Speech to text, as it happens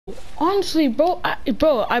Honestly, bro,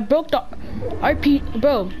 I broke the RP,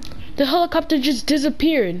 bro. The helicopter just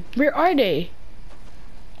disappeared. Where are they?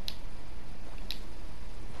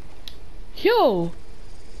 Yo,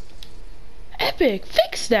 Epic,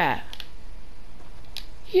 fix that.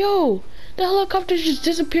 Yo, the helicopter just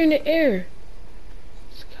disappeared in the air.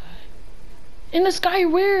 In the sky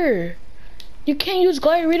where? You can't use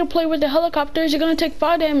glide to play with the helicopters. You're gonna take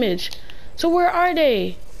fall damage. So where are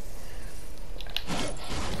they?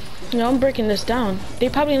 No, I'm breaking this down. They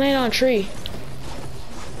probably landed on a tree.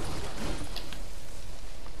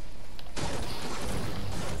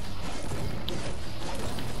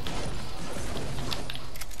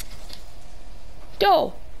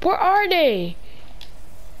 Yo, where are they?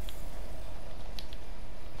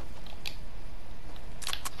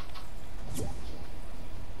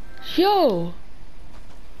 Yo.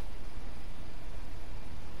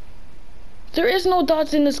 There is no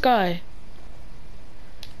dots in the sky.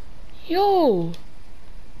 Yo.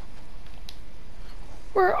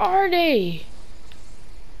 Where are they?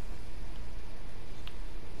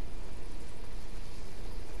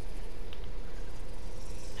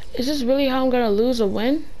 Is this really how I'm gonna lose or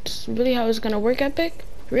win? Is this really how it's gonna work, Epic?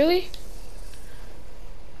 Really?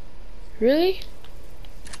 Really?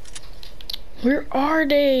 Where are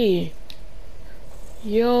they?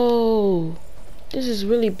 Yo. This is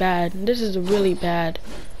really bad. This is really bad.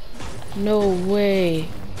 No way.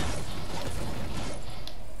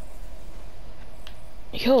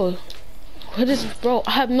 Yo. What is, bro?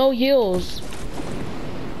 I have no heals.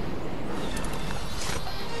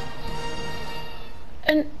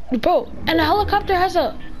 And bro, and the helicopter has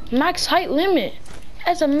a max height limit. It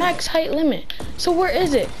has a max height limit. So where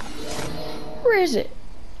is it? Where is it?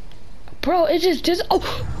 Bro, it just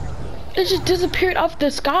it just disappeared off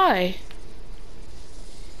the sky.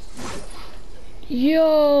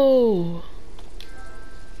 Yo.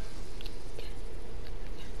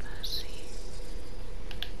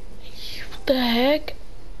 What the heck?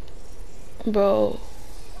 Bro.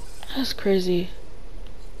 That's crazy.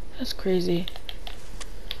 That's crazy.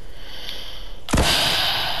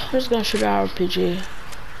 I'm just gonna shoot our RPG.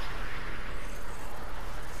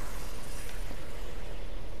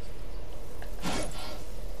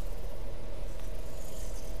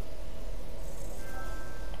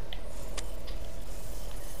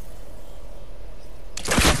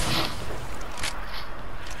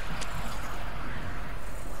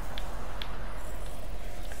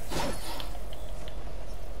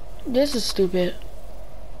 This is stupid.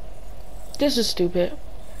 This is stupid.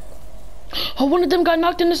 Oh, one of them got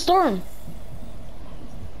knocked in the storm.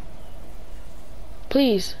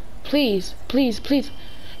 Please, please, please, please,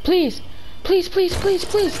 please, please, please, please, please,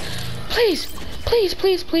 please, please,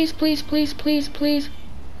 please, please, please, please, please, please,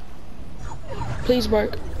 please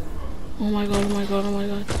work. Oh my god, oh my god, oh my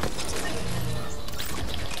god.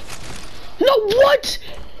 No, what?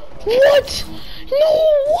 What? No,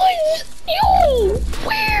 what? Yo,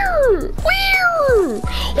 where? Where?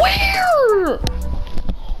 Where?